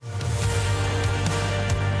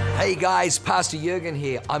Hey guys, Pastor Jurgen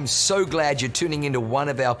here. I'm so glad you're tuning into one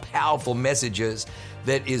of our powerful messages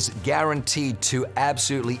that is guaranteed to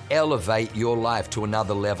absolutely elevate your life to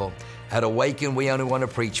another level. At Awaken, we only want to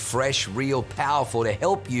preach fresh, real, powerful to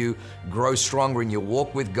help you grow stronger in your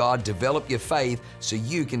walk with God, develop your faith so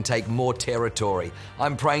you can take more territory.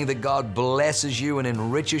 I'm praying that God blesses you and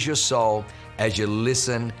enriches your soul as you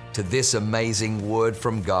listen to this amazing word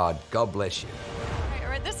from God. God bless you. All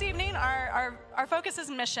right, this evening, our focus is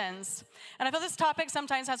missions. And I feel this topic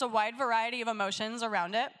sometimes has a wide variety of emotions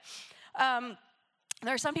around it.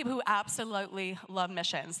 There are some people who absolutely love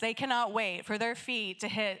missions. They cannot wait for their feet to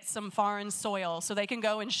hit some foreign soil so they can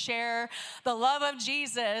go and share the love of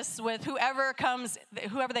Jesus with whoever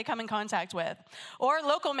they come in contact with. Or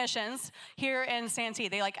local missions here in Santee.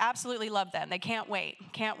 They absolutely love them. They can't wait.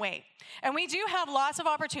 And we do have lots of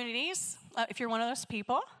opportunities, if you're one of those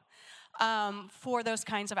people, for those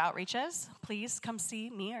kinds of outreaches. Please come see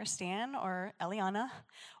me or Stan or Eliana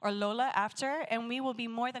or Lola after, and we will be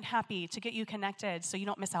more than happy to get you connected so you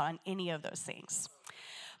don't miss out on any of those things.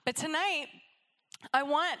 But tonight, I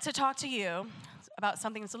want to talk to you about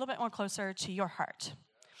something that's a little bit more closer to your heart,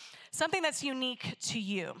 something that's unique to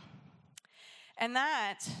you, and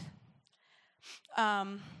that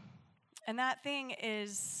thing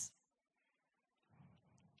is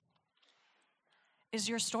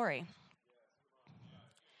your story.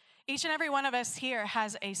 Each and every one of us here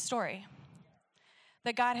has a story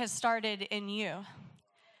that God has started in you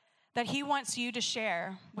that he wants you to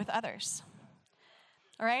share with others.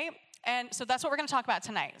 All right? And so that's what we're going to talk about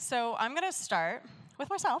tonight. So I'm going to start with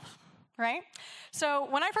myself, right? So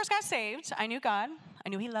when I first got saved, I knew God. I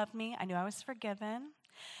knew he loved me. I knew I was forgiven.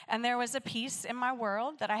 And there was a peace in my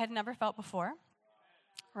world that I had never felt before,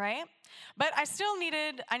 right? But I still need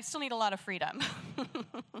a lot of freedom.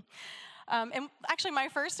 And actually, my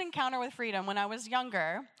first encounter with freedom when I was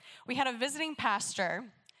younger, we had a visiting pastor,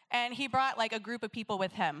 and he brought a group of people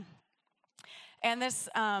with him. And this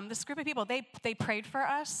group of people, they prayed for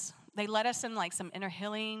us. They led us in some inner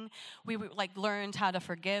healing. We learned how to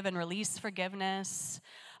forgive and release forgiveness.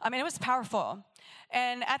 It was powerful.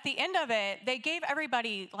 And at the end of it, they gave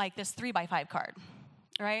everybody this 3x5 card,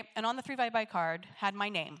 right? And on the 3x5 card had my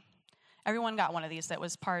name. Everyone got one of these that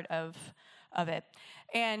was part of it.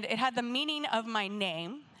 And it had the meaning of my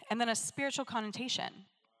name and then a spiritual connotation.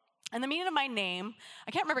 And the meaning of my name,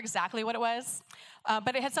 I can't remember exactly what it was,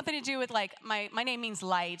 but it had something to do with my name means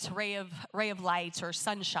light, ray of light or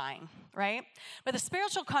sunshine, right? But the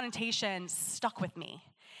spiritual connotation stuck with me.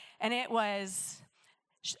 And it was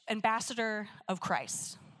ambassador of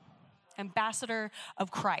Christ. Ambassador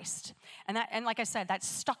of Christ. And like I said, that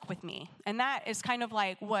stuck with me. And that is kind of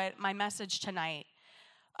what my message tonight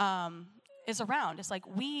is around. It's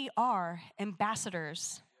we are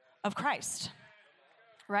ambassadors of Christ,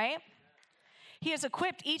 right? He has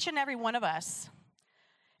equipped each and every one of us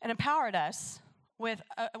and empowered us with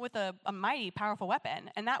a mighty, powerful weapon.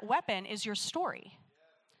 And that weapon is your story,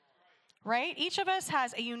 right? Each of us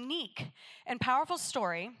has a unique and powerful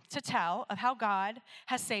story to tell of how God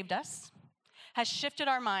has saved us, has shifted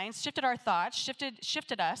our minds, shifted our thoughts,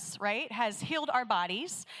 shifted us, right? Has healed our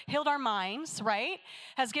bodies, healed our minds, right?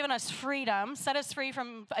 Has given us freedom, set us free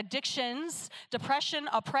from addictions, depression,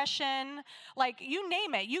 oppression, you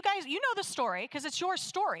name it. You guys, you know the story because it's your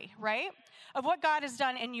story, right? Of what God has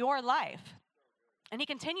done in your life. And he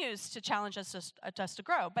continues to challenge us to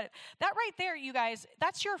grow. But that right there, you guys,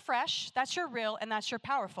 that's your fresh, that's your real, and that's your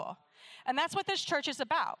powerful. And that's what this church is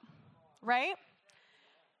about, right?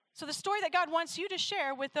 So the story that God wants you to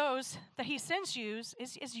share with those that he sends you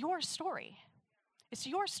is your story. It's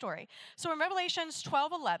your story. So in Revelations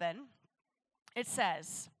 12:11, it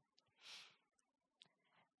says,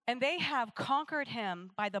 "And they have conquered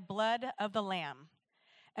him by the blood of the Lamb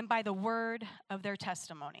and by the word of their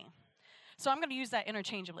testimony." So I'm going to use that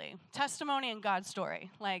interchangeably. Testimony and God's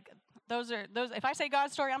story. Those. If I say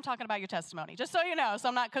God's story, I'm talking about your testimony. Just so you know, so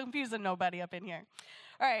I'm not confusing nobody up in here.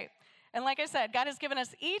 All right. And like I said, God has given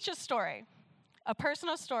us each a story, a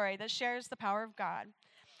personal story that shares the power of God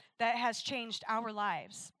that has changed our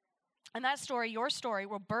lives. And that story, your story,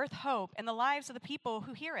 will birth hope in the lives of the people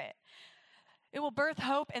who hear it. It will birth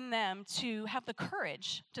hope in them to have the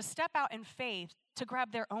courage to step out in faith to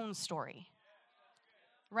grab their own story,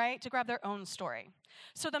 right? To grab their own story.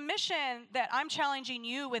 So the mission that I'm challenging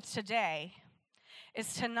you with today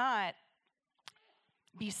is to not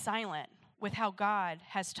be silent with how God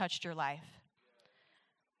has touched your life.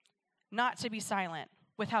 Not to be silent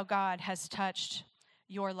with how God has touched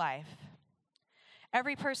your life.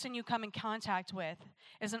 Every person you come in contact with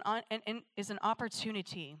is an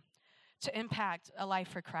opportunity to impact a life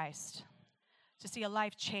for Christ, to see a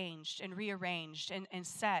life changed and rearranged and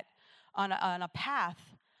set on a path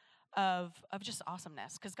of just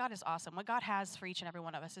awesomeness, because God is awesome. What God has for each and every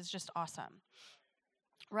one of us is just awesome,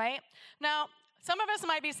 right? Now, some of us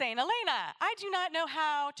might be saying, Alena, I do not know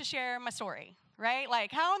how to share my story, right?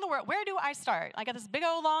 Like, how in the world, where do I start? I got this big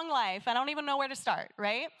old long life. I don't even know where to start,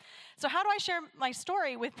 right? So how do I share my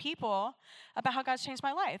story with people about how God's changed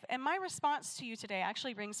my life? And my response to you today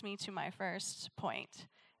actually brings me to my first point,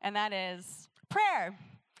 and that is prayer.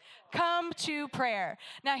 Come to prayer.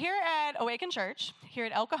 Now, here at Awaken Church, here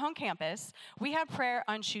at El Cajon campus, we have prayer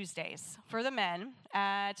on Tuesdays for the men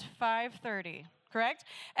at 5:30, correct?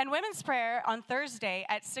 And women's prayer on Thursday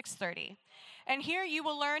at 6:30. And here you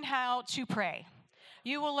will learn how to pray.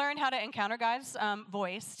 You will learn how to encounter God's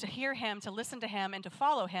voice, to hear him, to listen to him, and to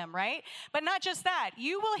follow him, right? But not just that.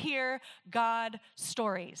 You will hear God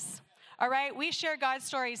stories. All right, we share God's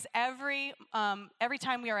stories every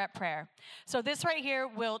time we are at prayer. So this right here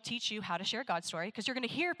will teach you how to share God's story, because you're going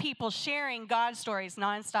to hear people sharing God's stories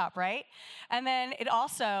nonstop, right? And then it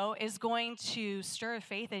also is going to stir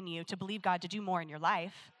faith in you to believe God to do more in your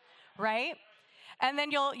life, right? And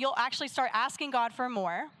then you'll actually start asking God for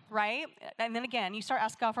more, right? And then again, you start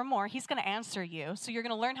asking God for more, he's going to answer you. So you're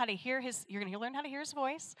going to learn how to hear his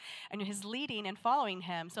voice and his leading and following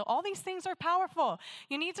him. So all these things are powerful.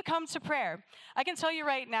 You need to come to prayer. I can tell you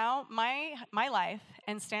right now, my life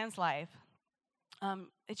and Stan's life,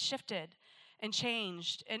 it shifted and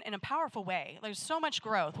changed in a powerful way. There's so much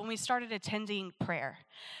growth when we started attending prayer.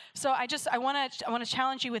 So I want to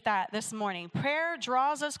challenge you with that this morning. Prayer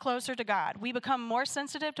draws us closer to God. We become more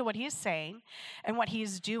sensitive to what he is saying and what he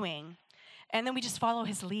is doing, and then we just follow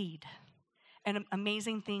his lead, and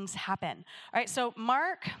amazing things happen. All right, so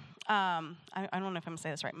Mark, I don't know if I'm going to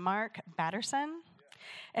say this right, Mark Batterson,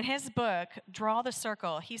 in his book, Draw the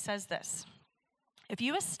Circle, he says this: if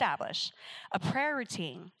you establish a prayer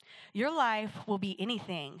routine, your life will be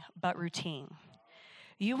anything but routine.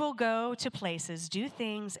 You will go to places, do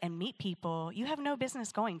things, and meet people you have no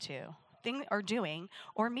business going to, doing,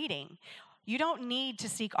 or meeting. You don't need to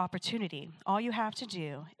seek opportunity. All you have to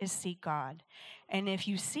do is seek God. And if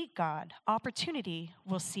you seek God, opportunity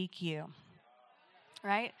will seek you.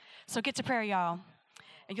 Right? So get to prayer, y'all.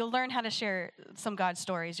 And you'll learn how to share some God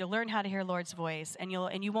stories. You'll learn how to hear Lord's voice, and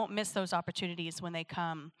you won't miss those opportunities when they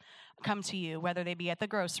come to you, whether they be at the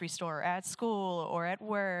grocery store, or at school, or at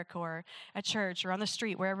work, or at church, or on the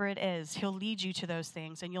street, wherever it is. He'll lead you to those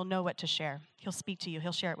things, and you'll know what to share. He'll speak to you.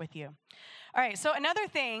 He'll share it with you. All right, so another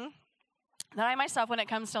thing that I myself, when it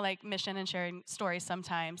comes to like mission and sharing stories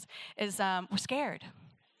sometimes, is we're scared,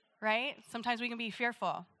 right? Sometimes we can be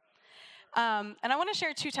fearful. And I want to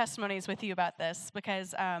share 2 testimonies with you about this,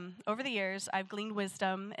 because over the years, I've gleaned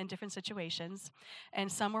wisdom in different situations,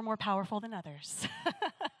 and some were more powerful than others.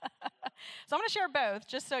 So I'm going to share both,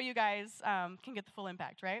 just so you guys can get the full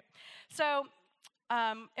impact, right? So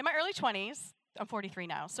in my early 20s, I'm 43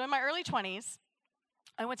 now, so in my early 20s,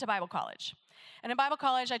 I went to Bible college. And in Bible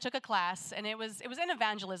college, I took a class, and it was in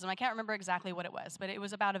evangelism. I can't remember exactly what it was, but it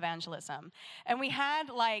was about evangelism. And we had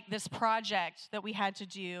like this project that we had to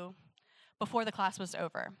do before the class was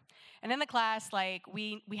over. And in the class, like,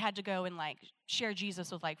 we had to go and, like, share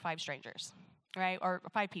Jesus with, like, 5 strangers, right? Or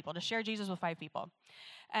 5 people, to share Jesus with 5 people.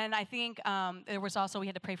 And I think there was also, we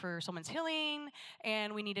had to pray for someone's healing,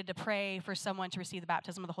 and we needed to pray for someone to receive the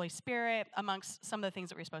baptism of the Holy Spirit, amongst some of the things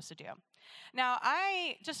that we were supposed to do. Now,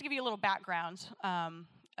 just to give you a little background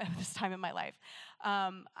of this time in my life,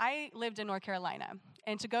 I lived in North Carolina.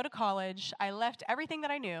 And to go to college, I left everything that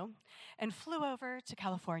I knew and flew over to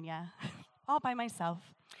California all by myself.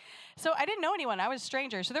 So I didn't know anyone. I was a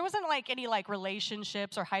stranger. So there wasn't like any like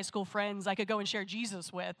relationships or high school friends I could go and share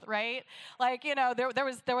Jesus with, right? Like, you know, there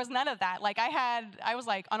was none of that. Like I was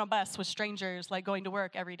like on a bus with strangers, like going to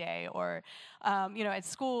work every day, or, you know, at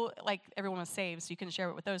school, like everyone was saved, so you couldn't share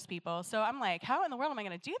it with those people. So I'm like, how in the world am I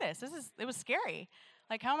going to do this? It was scary.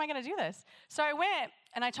 Like, how am I going to do this? So I went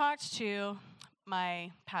and I talked to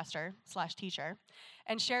my pastor/teacher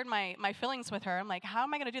and shared my feelings with her. I'm like, how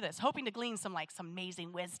am I going to do this? Hoping to glean some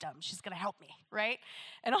amazing wisdom. She's going to help me, right?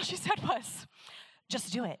 And all she said was,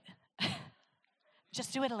 just do it.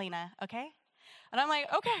 Just do it, Alena, okay? And I'm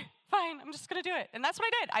like, okay, fine, I'm just going to do it. And that's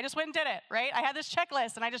what I did. I just went and did it, right? I had this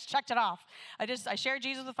checklist, and I just checked it off. I shared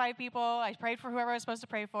Jesus with 5 people. I prayed for whoever I was supposed to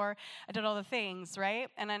pray for. I did all the things, right?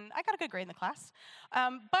 And then I got a good grade in the class.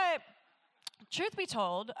 But truth be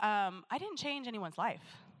told, I didn't change anyone's life.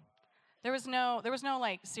 There was no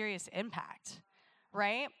like serious impact,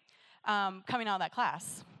 right? Coming out of that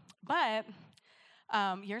class. But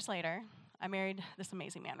years later, I married this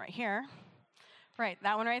amazing man right here. Right,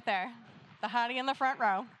 that one right there. The hottie in the front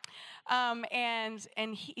row. And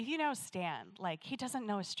he, if you know Stan, like, he doesn't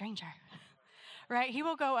know a stranger. Right? He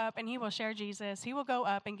will go up and he will share Jesus. He will go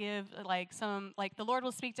up and give the Lord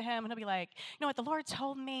will speak to him and he'll be like, you know what, the Lord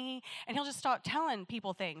told me. And he'll just start telling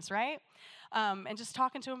people things, right? And just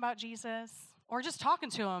talking to him about Jesus, or just talking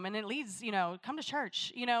to him, and it leads, come to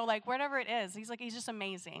church, like whatever it is. He's just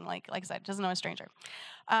amazing. Like I said, doesn't know a stranger.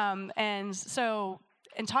 And so,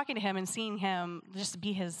 and talking to him and seeing him just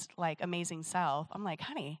be his amazing self, I'm like,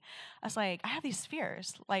 honey, I was like, I have these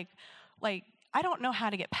fears. Like, I don't know how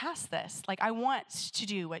to get past this. Like, I want to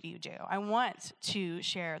do what you do. I want to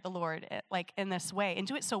share the Lord in this way and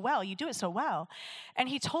do it so well. You do it so well. And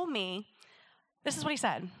he told me, this is what he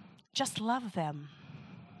said, just love them.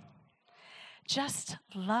 Just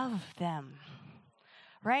love them,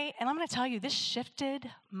 right? And I'm going to tell you, this shifted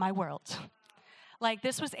my world. Like,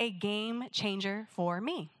 this was a game changer for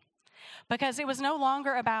me. Because it was no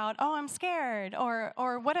longer about, oh, I'm scared, or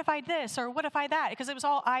what if I this, or what if I that? Because it was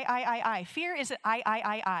all I. Fear is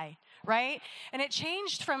I, right? And it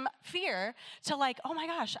changed from fear to oh my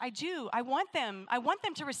gosh, I want them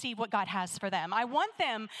to receive what God has for them. I want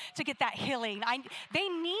them to get that healing. They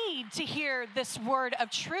need to hear this word of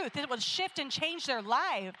truth. It will shift and change their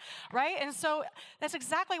life, right? And so that's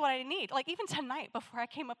exactly what I need. Like, even tonight, before I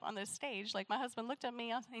came up on this stage, my husband looked at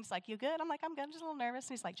me and he's like, you good? I'm like, I'm good. I'm just a little nervous.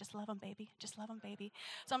 And he's like, just love them, baby. Just love them, baby.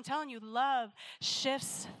 So I'm telling you, love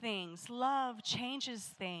shifts things. Love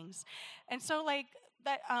changes things. And so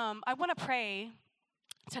that I want to pray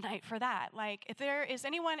tonight for that. If there is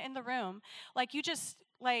anyone in the room,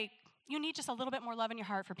 you need just a little bit more love in your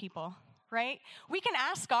heart for people, right? We can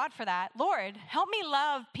ask God for that. Lord, help me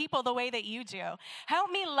love people the way that you do.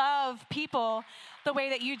 Help me love people the way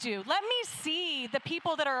that you do. Let me see the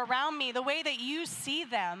people that are around me the way that you see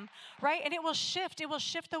them, right? And it will shift. It will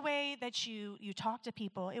shift the way that you talk to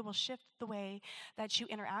people. It will shift the way that you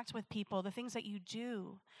interact with people, the things that you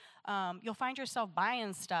do. You'll find yourself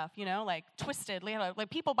buying stuff, twisted,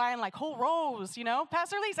 people buying whole rows,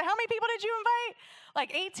 Pastor Lisa, how many people did you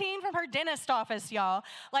invite? 18 from her dentist office, y'all.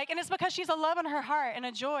 And it's because she's a love in her heart and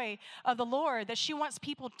a joy of the Lord that she wants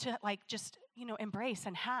people to just, embrace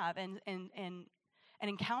and have and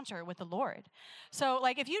encounter with the Lord. So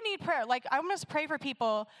if you need prayer, I'm going to pray for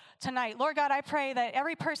people tonight. Lord God, I pray that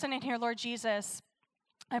every person in here, Lord Jesus,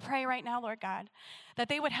 I pray right now, Lord God, that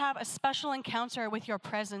they would have a special encounter with your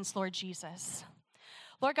presence, Lord Jesus.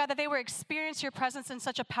 Lord God, that they would experience your presence in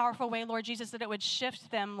such a powerful way, Lord Jesus, that it would shift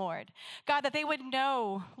them, Lord. God, that they would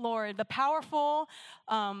know, Lord, the powerful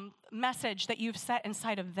message that you've set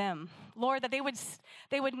inside of them. Lord, that they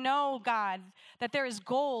would know, God, that there is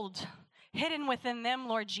gold hidden within them,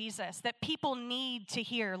 Lord Jesus, that people need to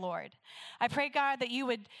hear, Lord. I pray, God, that you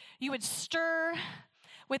would stir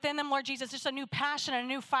within them, Lord Jesus, just a new passion, a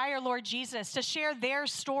new fire, Lord Jesus, to share their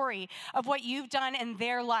story of what you've done in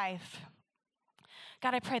their life.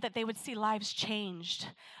 God, I pray that they would see lives changed.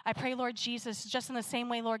 I pray, Lord Jesus, just in the same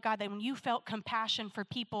way, Lord God, that when you felt compassion for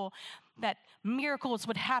people, that miracles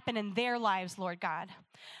would happen in their lives, Lord God.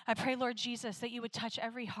 I pray, Lord Jesus, that you would touch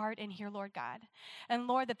every heart in here, Lord God. And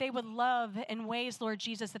Lord, that they would love in ways, Lord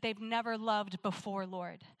Jesus, that they've never loved before,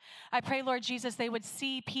 Lord. I pray, Lord Jesus, they would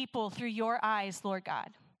see people through your eyes, Lord God.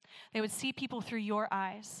 They would see people through your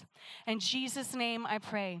eyes. In Jesus' name I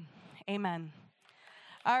pray, amen.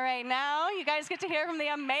 All right, now you guys get to hear from the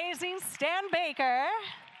amazing Stan Baker.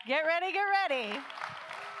 Get ready, get ready.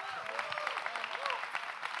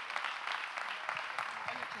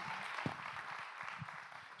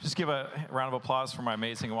 Just give a round of applause for my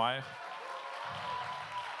amazing wife.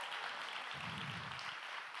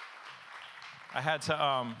 I had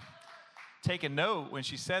to take a note when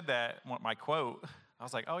she said that, my quote. I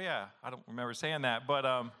was like, oh yeah, I don't remember saying that. But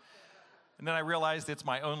and then I realized it's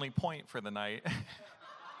my only point for the night.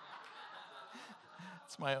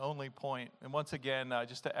 It's my only point. And once again,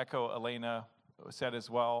 just to echo Alena said as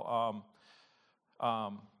well,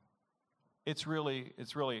 it's really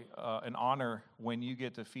an honor when you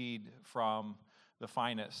get to feed from the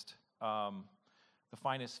finest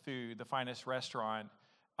food, the finest restaurant.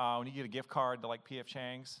 When you get a gift card to P.F.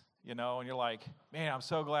 Chang's, and you're like, man, I'm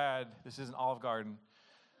so glad this isn't Olive Garden,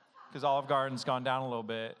 because Olive Garden's gone down a little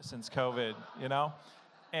bit since COVID,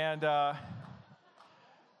 And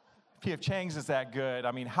P.F. Chang's is that good.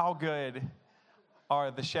 I mean, how good are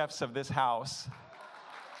the chefs of this house,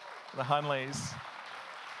 the Hunleys,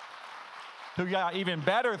 who got even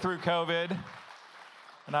better through COVID?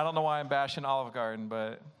 And I don't know why I'm bashing Olive Garden,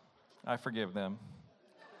 but I forgive them.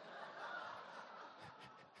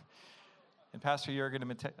 And Pastor Jurgen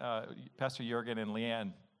and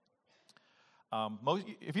Leanne,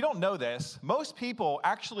 if you don't know this, most people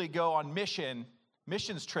actually go on mission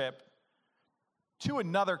missions trip to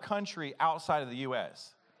another country outside of the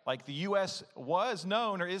U.S. Like the U.S. was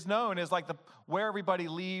known or is known as like where everybody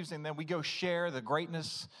leaves, and then we go share the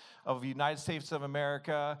greatness of the United States of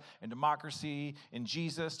America and democracy and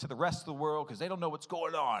Jesus to the rest of the world because they don't know what's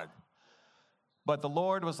going on. But the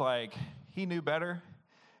Lord was like, he knew better,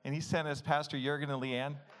 and he sent us Pastor Jurgen and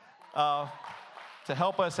Leanne to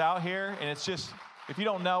help us out here. And it's just, if you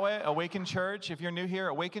don't know it, Awaken Church, if you're new here,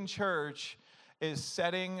 Awaken Church is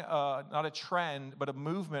setting not a trend, but a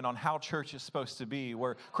movement on how church is supposed to be,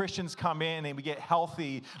 where Christians come in and we get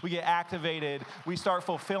healthy, we get activated, we start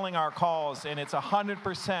fulfilling our calls, and it's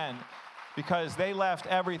 100% because they left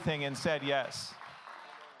everything and said yes.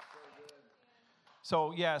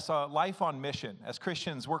 So yes, life on mission. As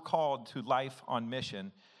Christians, we're called to life on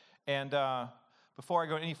mission. And before I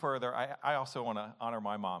go any further, I also want to honor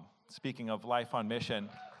my mom. Speaking of life on mission.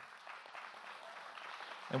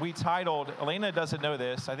 And we titled, Alena doesn't know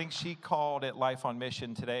this, I think she called it Life on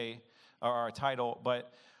Mission today, or our title,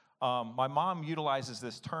 but my mom utilizes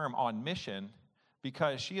this term on mission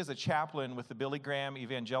because she is a chaplain with the Billy Graham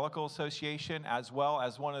Evangelical Association, as well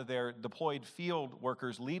as one of their deployed field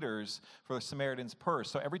workers leaders for the Samaritan's Purse.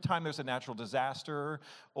 So every time there's a natural disaster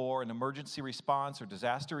or an emergency response or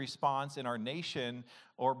disaster response in our nation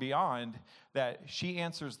or beyond, that she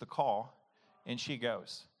answers the call and she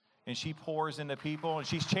goes. And she pours into people, and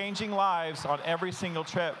she's changing lives on every single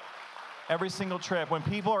trip. Every single trip. When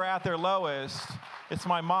people are at their lowest, it's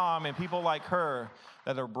my mom and people like her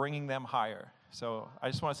that are bringing them higher. So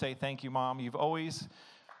I just want to say thank you, Mom. You've always,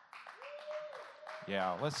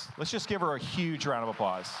 let's just give her a huge round of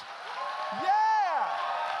applause. Yeah!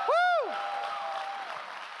 Woo!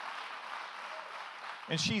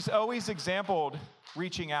 And she's always exemplified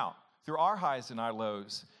reaching out. Through our highs and our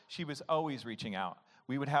lows, she was always reaching out.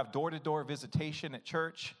 We would have door-to-door visitation at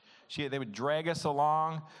church. They would drag us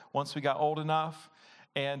along once we got old enough,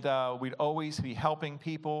 and we'd always be helping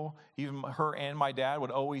people. Even her and my dad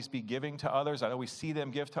would always be giving to others. I'd always see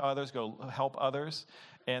them give to others, go help others,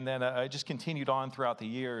 and then it just continued on throughout the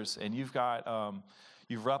years. And you've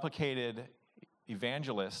replicated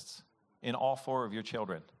evangelists in all four of your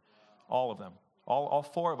children, all of them. All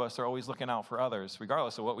four of us are always looking out for others,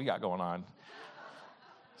 regardless of what we got going on.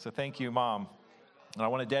 So thank you, Mom. And I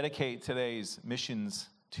want to dedicate today's Missions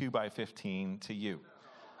 2x15 to you.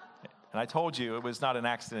 And I told you it was not an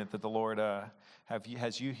accident that the Lord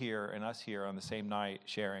has you here and us here on the same night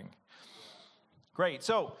sharing. Great.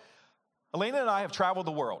 So Alena and I have traveled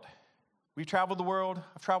the world. We've traveled the world.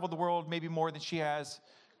 I've traveled the world maybe more than she has,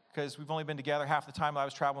 because we've only been together half the time I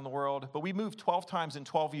was traveling the world. But we moved 12 times in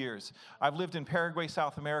 12 years. I've lived in Paraguay,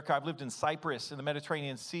 South America. I've lived in Cyprus in the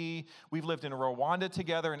Mediterranean Sea. We've lived in Rwanda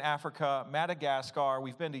together in Africa, Madagascar.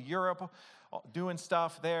 We've been to Europe doing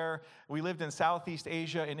stuff there. We lived in Southeast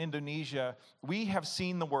Asia and Indonesia. We have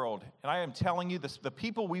seen the world. And I am telling you, the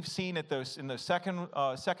people we've seen in the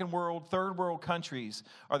second world, third world countries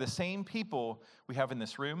are the same people we have in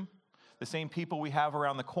this room, the same people we have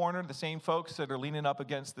around the corner, the same folks that are leaning up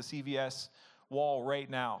against the CVS wall right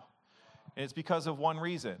now. And it's because of one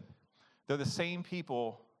reason. They're the same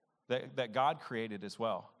people that God created as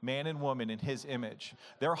well, man and woman in his image.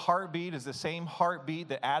 Their heartbeat is the same heartbeat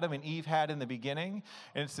that Adam and Eve had in the beginning,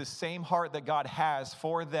 and it's the same heart that God has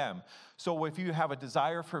for them. So if you have a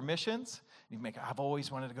desire for missions, I've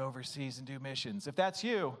always wanted to go overseas and do missions. If that's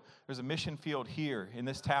you, there's a mission field here in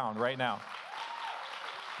this town right now.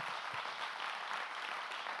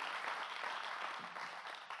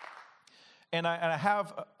 And I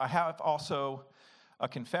have also a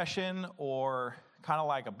confession, or kind of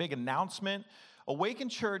like a big announcement. Awaken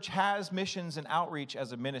Church has missions and outreach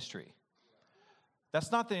as a ministry.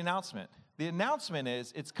 That's not the announcement. The announcement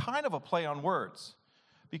is it's kind of a play on words,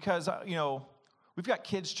 because we've got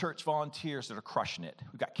kids' church volunteers that are crushing it.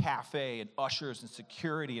 We've got cafe and ushers and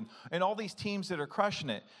security and all these teams that are crushing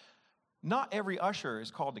it. Not every usher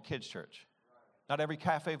is called to kids' church. Not every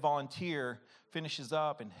cafe volunteer finishes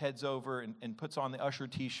up and heads over and puts on the usher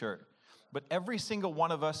t-shirt. But every single one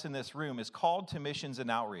of us in this room is called to missions and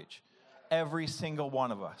outreach. Every single one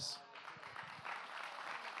of us.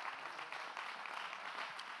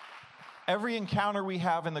 Every encounter we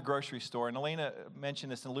have in the grocery store, and Alena mentioned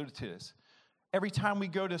this and alluded to this, every time we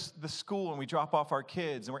go to the school and we drop off our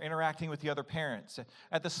kids and we're interacting with the other parents,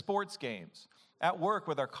 at the sports games, at work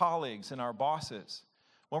with our colleagues and our bosses,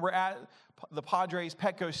 when we're at the Padres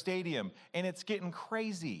Petco Stadium and it's getting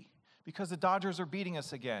crazy because the Dodgers are beating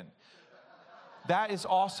us again, that is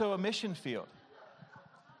also a mission field.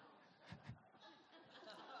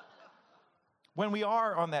 When we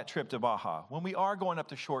are on that trip to Baja, when we are going up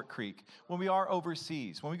to Short Creek, when we are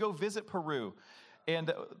overseas, when we go visit Peru,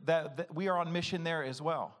 and that we are on mission there as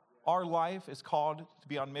well. Our life is called to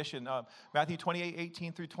be on mission. Matthew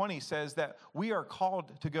 28:18 through 20 says that we are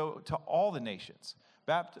called to go to all the nations,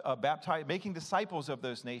 making disciples of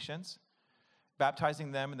those nations,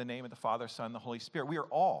 baptizing them in the name of the Father, Son, and the Holy Spirit. We are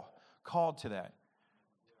all called to that.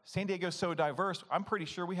 San Diego is so diverse, I'm pretty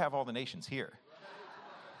sure we have all the nations here.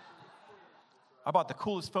 I bought the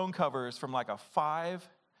coolest phone covers from like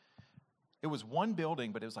it was one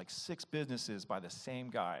building, but it was like 6 businesses by the same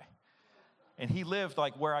guy. And he lived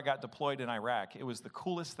like where I got deployed in Iraq. It was the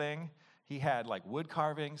coolest thing. He had like wood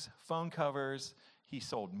carvings, phone covers, he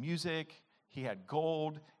sold music, he had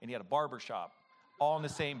gold, and he had a barber shop, all in the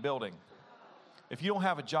same building. If you don't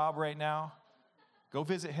have a job right now, go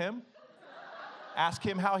visit him. Ask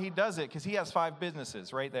him how he does it, because he has 5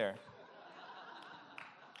 businesses right there.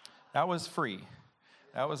 That was free.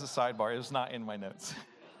 That was a sidebar. It was not in my notes.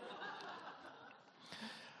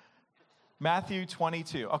 Matthew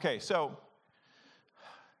 22. Okay, so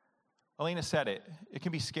Alena said it. It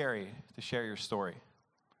can be scary to share your story.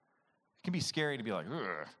 It can be scary to be like,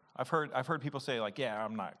 ugh. I've heard people say like, yeah,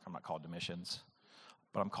 I'm not called to missions,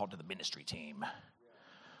 but I'm called to the ministry team.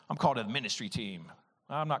 I'm called to the ministry team.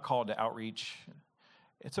 I'm not called to outreach.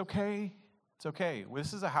 It's okay. It's okay.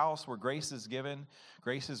 This is a house where grace is given,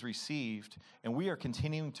 grace is received, and we are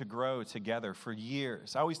continuing to grow together for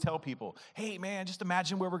years. I always tell people, hey, man, just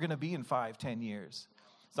imagine where we're going to be in 5-10 years.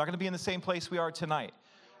 It's not going to be in the same place we are tonight.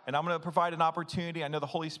 And I'm going to provide an opportunity. I know the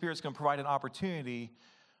Holy Spirit's going to provide an opportunity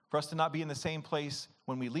for us to not be in the same place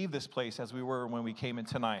when we leave this place as we were when we came in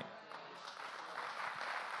tonight.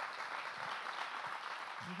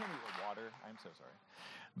 Can you hand me a little water? I'm so sorry.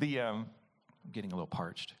 I'm getting a little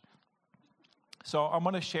parched. So I'm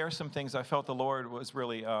going to share some things I felt the Lord was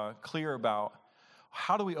really clear about.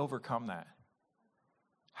 How do we overcome that?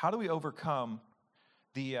 How do we overcome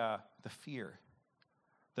the fear,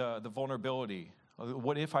 the vulnerability?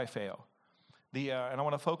 What if I fail? And I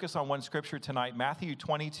want to focus on one scripture tonight, Matthew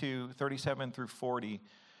 22:37 through 40.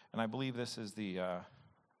 And I believe this is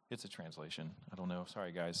it's a translation. I don't know.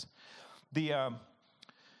 Sorry, guys.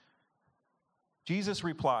 Jesus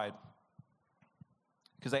replied,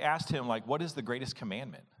 because they asked him, like, what is the greatest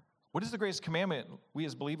commandment? What is the greatest commandment? We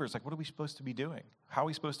as believers, like, what are we supposed to be doing? How are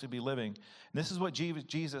we supposed to be living? And this is what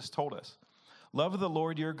Jesus told us. Love the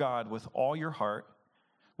Lord your God with all your heart,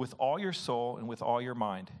 with all your soul, and with all your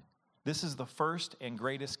mind. This is the first and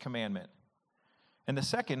greatest commandment. And the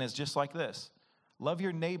second is just like this. Love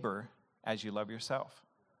your neighbor as you love yourself.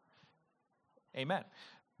 Amen.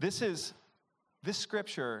 This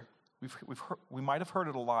scripture, we might have heard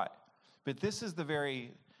it a lot, but this is the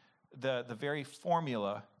very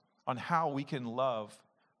formula on how we can love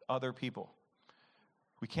other people.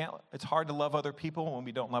 It's hard to love other people when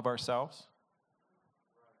we don't love ourselves.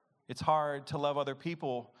 It's hard to love other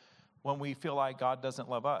people when we feel like God doesn't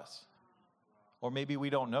love us. Or maybe we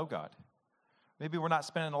don't know God. Maybe we're not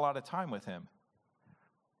spending a lot of time with him.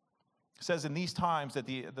 It says in these times that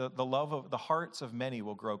the love of the hearts of many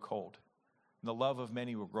will grow cold. And the love of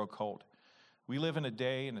many will grow cold. We live in a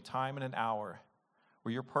day and a time and an hour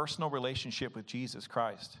where your personal relationship with Jesus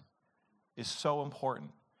Christ is so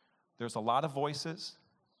important. There's a lot of voices,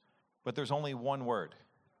 but there's only one word.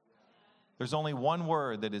 There's only one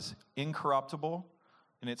word that is incorruptible,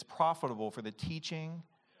 and it's profitable for the teaching,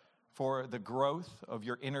 for the growth of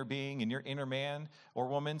your inner being and your inner man or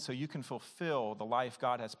woman, so you can fulfill the life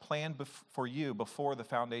God has planned for you before the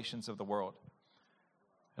foundations of the world.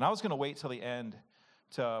 And I was going to wait till the end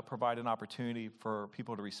to provide an opportunity for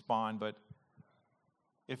people to respond, but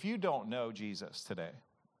if you don't know Jesus today,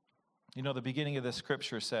 the beginning of this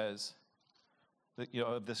scripture says,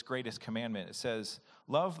 of this greatest commandment, it says,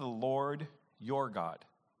 love the Lord your God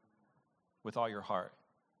with all your heart.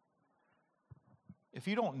 If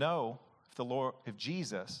you don't know if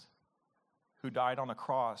Jesus, who died on a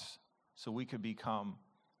cross so we could become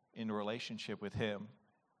in a relationship with him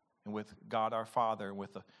and with God our Father and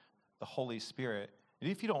with the Holy Spirit, and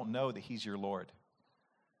if you don't know that he's your Lord,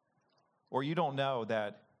 or you don't know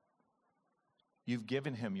that you've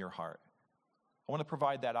given him your heart, I want to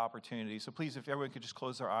provide that opportunity. So please, if everyone could just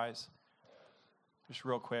close their eyes, just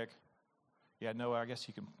real quick. Yeah, no, I guess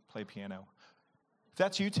you can play piano. If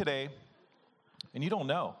that's you today, and you don't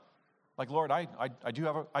know, like, Lord, I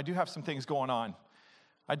do have some things going on.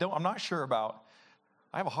 I'm not sure about.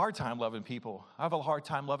 I have a hard time loving people. I have a hard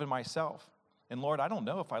time loving myself. And Lord, I don't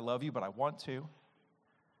know if I love you, but I want to.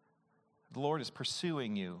 The Lord is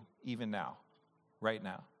pursuing you even now, right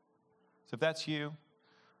now. So if that's you,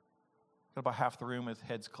 got about half the room with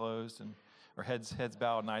heads closed or heads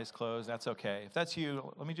bowed and eyes closed. That's okay. If that's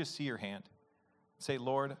you, let me just see your hand. Say,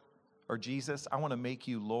 Lord, Or Jesus, I want to make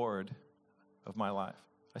you Lord of my life.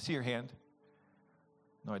 I see your hand.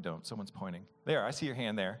 No, I don't. Someone's pointing. There, I see your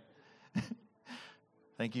hand there.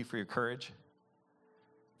 Thank you for your courage.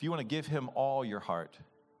 If you want to give him all your heart,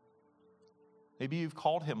 maybe you've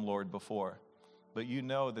called him Lord before, but you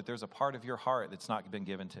know that there's a part of your heart that's not been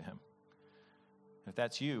given to him. If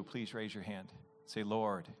that's you, please raise your hand. Say,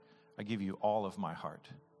 Lord, I give you all of my heart.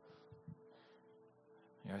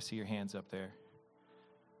 Yeah, I see your hands up there.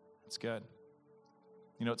 That's good.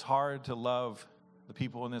 You know, it's hard to love the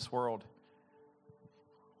people in this world.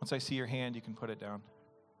 Once I see your hand, you can put it down.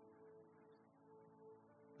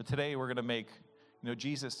 But today we're going to make,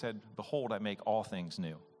 Jesus said, behold, I make all things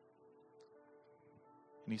new.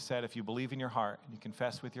 And he said, if you believe in your heart and you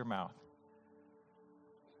confess with your mouth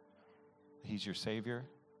that he's your Savior,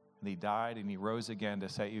 and he died and he rose again to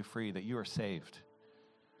set you free, that you are saved.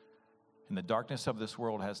 And the darkness of this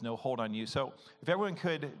world has no hold on you. So if everyone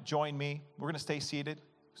could join me, we're going to stay seated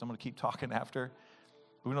because I'm going to keep talking after.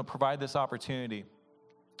 We're going to provide this opportunity.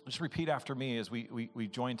 Just repeat after me as we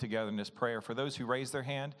join together in this prayer. For those who raise their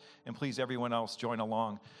hand, and please everyone else join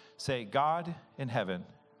along. Say, God in heaven,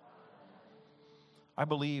 I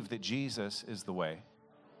believe that Jesus is the way.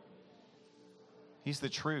 He's the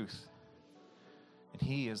truth. And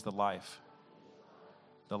he is the life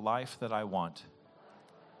that I want.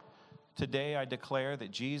 Today I declare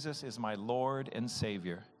that Jesus is my Lord and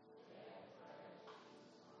Savior.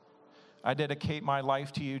 I dedicate my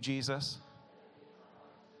life to you, Jesus.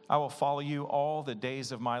 I will follow you all the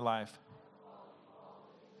days of my life.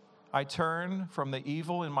 I turn from the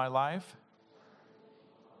evil in my life,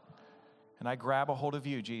 and I grab a hold of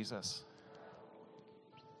you, Jesus.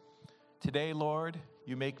 Today, Lord,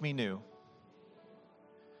 you make me new.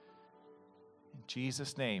 In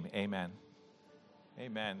Jesus' name, amen.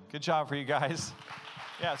 Amen. Good job for you guys.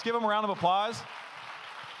 Yeah, let's give them a round of applause.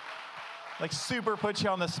 Like super put you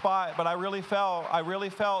on the spot, but I really felt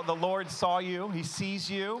the Lord saw you. He sees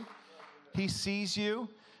you. He sees you.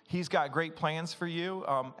 He's got great plans for you.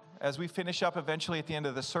 As we finish up eventually at the end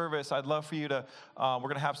of the service, I'd love for you to, we're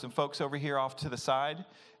going to have some folks over here off to the side,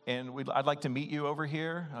 and I'd like to meet you over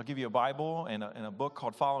here. I'll give you a Bible and a book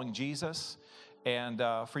called Following Jesus, and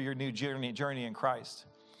for your new journey in Christ.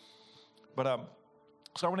 But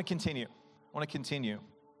so I want to continue.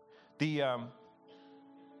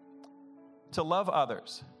 To love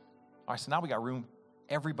others. All right, so now we got room.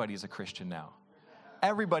 Everybody's a Christian now.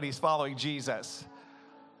 Everybody's following Jesus.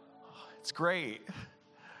 It's great.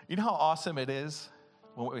 You know how awesome it is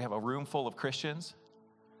when we have a room full of Christians?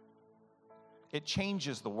 It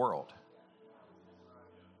changes the world.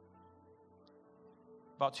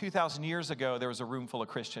 About 2,000 years ago, there was a room full of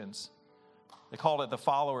Christians. They called it the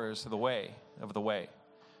followers of the way.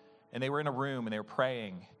 And they were in a room and they were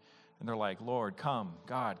praying. And they're like, Lord, come.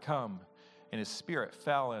 God, come. And his spirit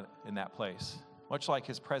fell in that place, much like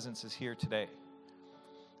his presence is here today.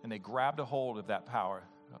 And they grabbed a hold of that power,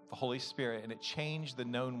 of the Holy Spirit, and it changed the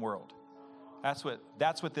known world. That's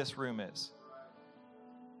what this room is.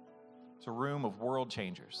 It's a room of world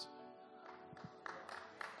changers.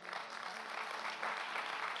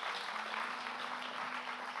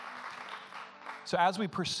 So as we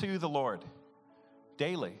pursue the Lord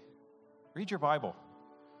daily, read your Bible.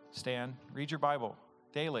 Stan, read your Bible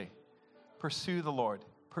daily. Pursue the Lord.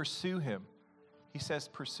 Pursue him. He says,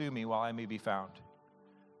 pursue me while I may be found.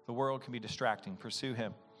 The world can be distracting. Pursue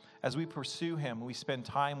him. As we pursue him, we spend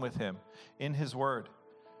time with him in his word,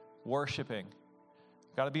 worshiping.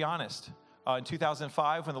 Got to be honest. In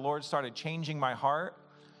 2005, when the Lord started changing my heart,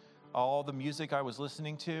 all the music I was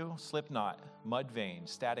listening to, Slipknot, Mudvayne,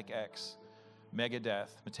 Static X, Megadeth,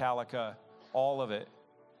 Metallica, all of it,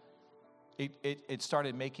 it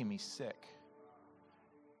started making me sick.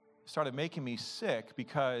 Started making me sick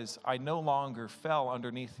because I no longer fell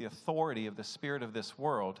underneath the authority of the spirit of this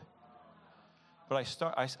world, but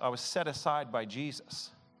I was set aside by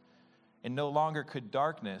Jesus, and no longer could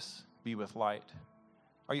darkness be with light.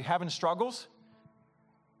 Are you having struggles?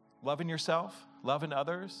 Loving yourself, loving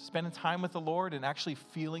others, spending time with the Lord and actually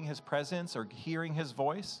feeling his presence or hearing his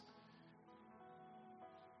voice?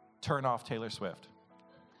 Turn off Taylor Swift.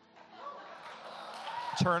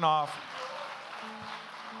 Turn off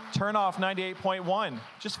 98.1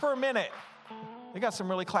 just for a minute. They got some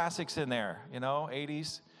really classics in there,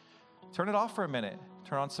 80s. Turn it off for a minute.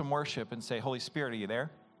 Turn on some worship and say, Holy Spirit, are you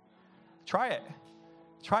there? Try it.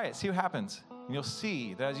 See what happens. And you'll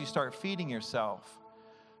see that as you start feeding yourself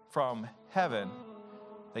from heaven,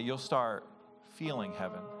 that you'll start feeling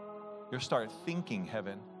heaven. You'll start thinking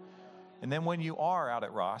heaven. And then when you are out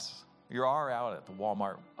at Ross, you are out at the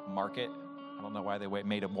Walmart market. I don't know why they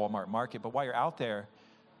made a Walmart market, but while you're out there,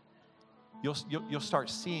 you'll start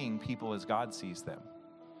seeing people as God sees them,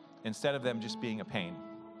 instead of them just being a pain.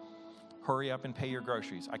 Hurry up and pay your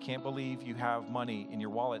groceries. I can't believe you have money in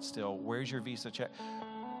your wallet still. Where's your Visa check?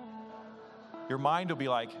 Your mind will be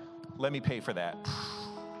like, let me pay for that.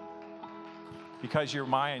 Because your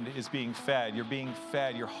mind is being fed. You're being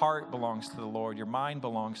fed. Your heart belongs to the Lord. Your mind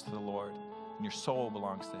belongs to the Lord. And your soul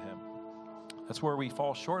belongs to Him. That's where we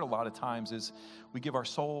fall short a lot of times, is we give our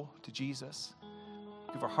soul to Jesus,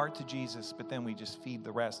 give our heart to Jesus, but then we just feed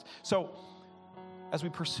the rest. So as we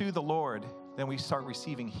pursue the Lord, then we start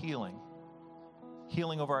receiving healing.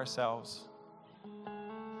 Healing over ourselves.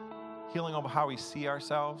 Healing over how we see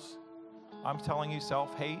ourselves. I'm telling you,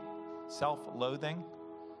 self-hate, self-loathing,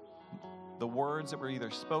 the words that were either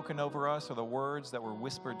spoken over us or the words that were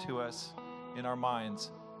whispered to us in our minds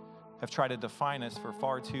have tried to define us for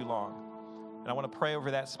far too long. And I want to pray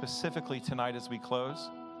over that specifically tonight as we close.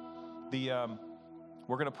 We're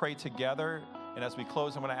going to pray together, and as we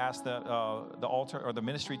close, I'm going to ask the altar or the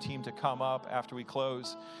ministry team to come up after we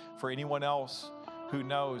close. For anyone else who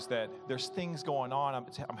knows that there's things going on,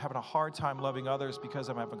 I'm having a hard time loving others because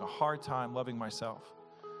I'm having a hard time loving myself.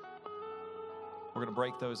 We're going to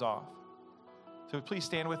break those off. So please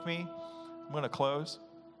stand with me. I'm going to close.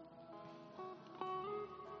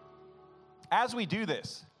 As we do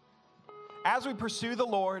this, as we pursue the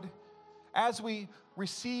Lord, as we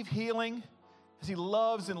receive healing, as He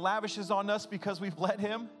loves and lavishes on us because we've let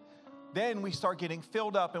Him, then we start getting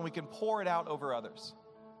filled up and we can pour it out over others.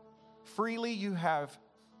 Freely you have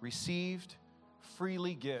received,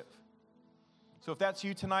 freely give. So if that's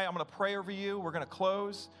you tonight, I'm going to pray over you. We're going to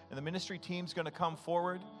close, and the ministry team's going to come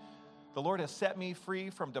forward. The Lord has set me free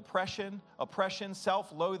from depression, oppression,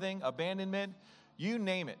 self-loathing, abandonment, you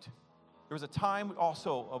name it. There was a time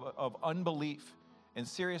also of unbelief and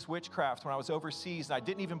serious witchcraft when I was overseas, and I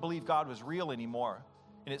didn't even believe God was real anymore.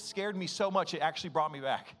 And it scared me so much, it actually brought me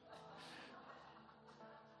back.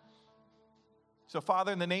 So,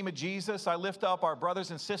 Father, in the name of Jesus, I lift up our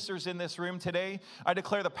brothers and sisters in this room today. I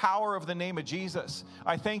declare the power of the name of Jesus.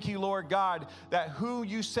 I thank you, Lord God, that who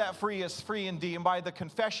you set free is free indeed. And by the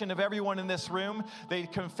confession of everyone in this room, they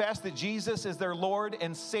confess that Jesus is their Lord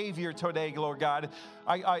and Savior today, Lord God.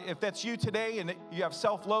 If that's you today and you have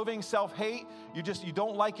self-loathing, self-hate, you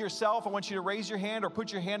don't like yourself, I want you to raise your hand or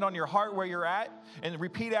put your hand on your heart where you're at and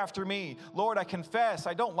repeat after me. Lord, I confess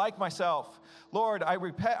I don't like myself. Lord,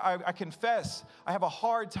 I confess I have a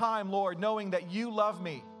hard time, Lord, knowing that you love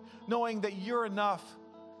me, knowing that you're enough,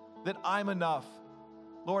 that I'm enough.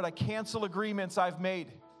 Lord, I cancel agreements I've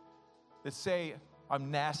made that say I'm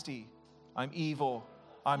nasty, I'm evil,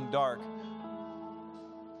 I'm dark.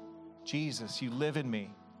 Jesus, you live in me.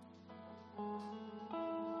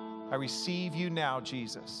 I receive you now,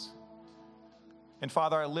 Jesus. And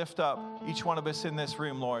Father, I lift up each one of us in this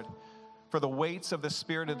room, Lord, for the weights of the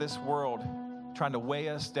spirit of this world trying to weigh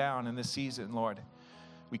us down in this season, Lord.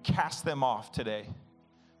 We cast them off today.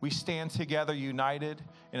 We stand together united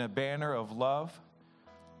in a banner of love,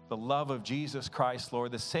 the love of Jesus Christ,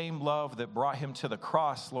 Lord. The same love that brought him to the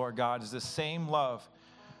cross, Lord God, is the same love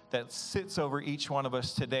that sits over each one of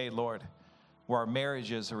us today, Lord, where our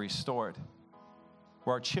marriages are restored,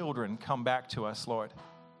 where our children come back to us, Lord,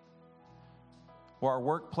 where our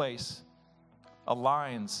workplace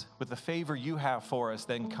aligns with the favor you have for us,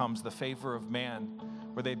 then comes the favor of man,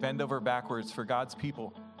 where they bend over backwards for God's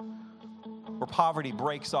people, where poverty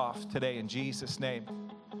breaks off today in Jesus' name.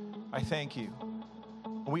 I thank you.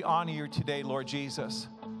 We honor you today, Lord Jesus.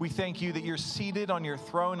 We thank you that you're seated on your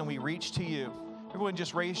throne and we reach to you. Everyone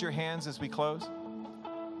just raise your hands as we close.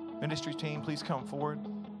 Ministry team, please come forward.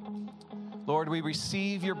 Lord, we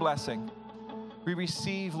receive your blessing. We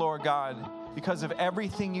receive, Lord God, because of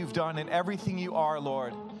everything you've done and everything you are,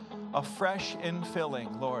 Lord, a fresh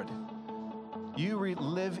infilling, Lord. You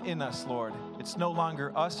live in us, Lord. It's no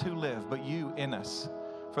longer us who live, but you in us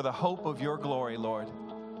for the hope of your glory, Lord.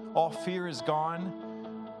 All fear is gone.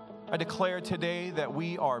 I declare today that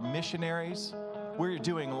we are missionaries. We're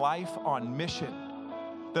doing life on mission,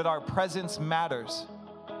 that our presence matters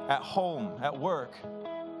at home, at work,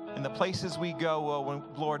 in the places we go.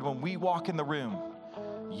 Lord, when we walk in the room,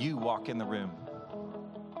 you walk in the room.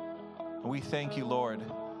 And we thank you, Lord,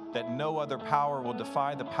 that no other power will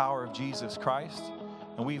defy the power of Jesus Christ.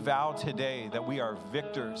 And we vow today that we are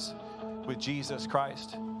victors with Jesus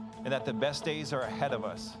Christ and that the best days are ahead of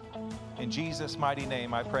us. In Jesus' mighty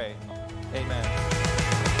name I pray. Amen.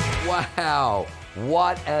 Wow,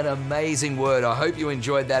 what an amazing word. I hope you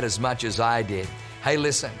enjoyed that as much as I did. Hey,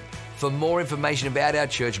 listen, for more information about our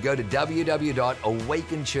church, go to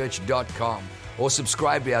www.awakenchurch.com. or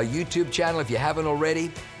subscribe to our YouTube channel if you haven't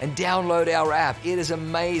already, and download our app. It is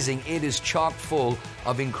amazing. It is chock full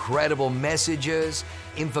of incredible messages,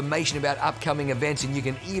 information about upcoming events, and you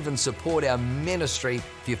can even support our ministry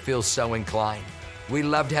if you feel so inclined. We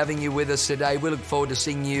loved having you with us today. We look forward to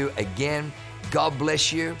seeing you again. God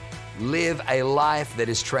bless you. Live a life that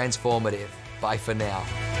is transformative. Bye for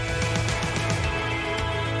now.